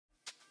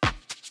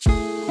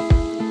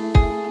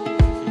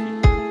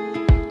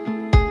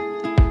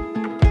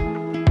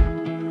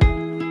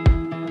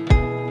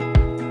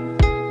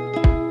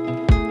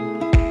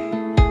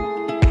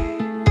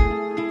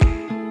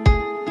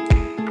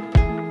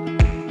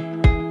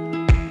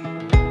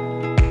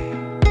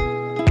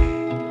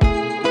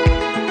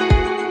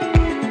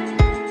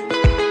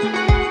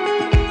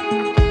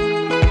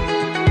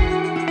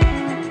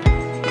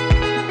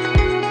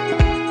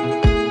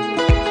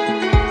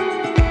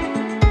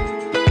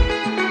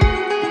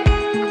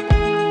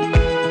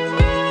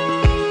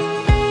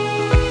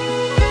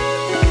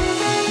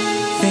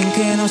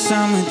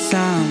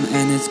summertime,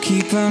 and it's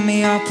keeping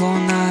me up all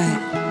night.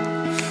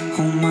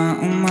 Oh my,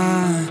 oh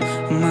my,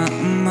 oh my,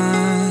 oh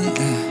my,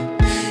 yeah.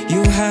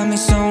 You had me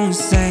so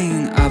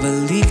insane, I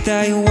believed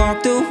that you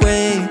walked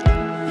away.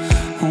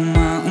 Oh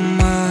my, oh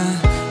my,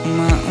 oh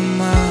my, oh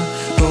my.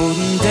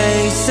 Golden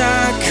days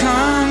are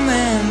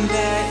coming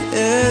back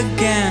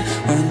again.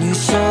 When you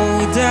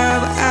showed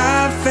up,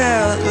 I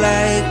felt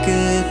like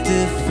a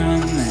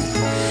different man.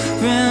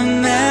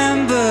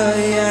 Remember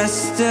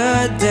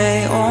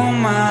yesterday, oh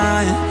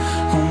my,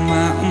 oh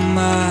my, oh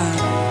my.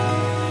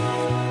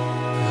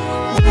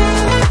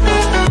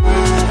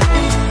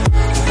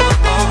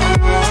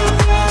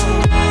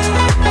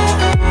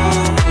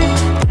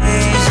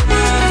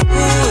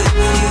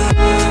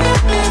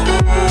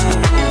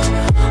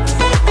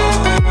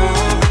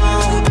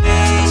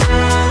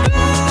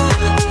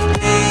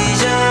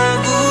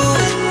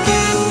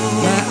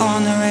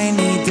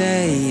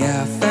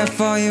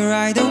 For you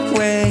right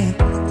away.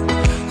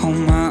 Oh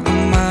my, oh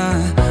my,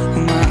 oh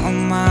my, oh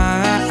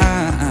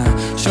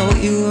my. Showed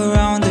you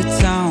around the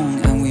town,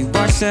 and we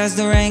watched as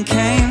the rain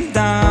came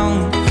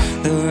down.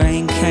 The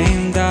rain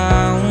came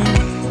down.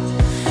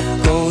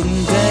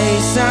 Golden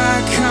days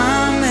are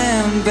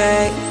coming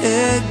back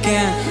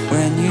again.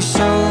 When you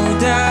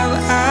showed up,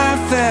 I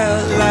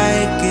felt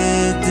like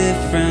a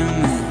different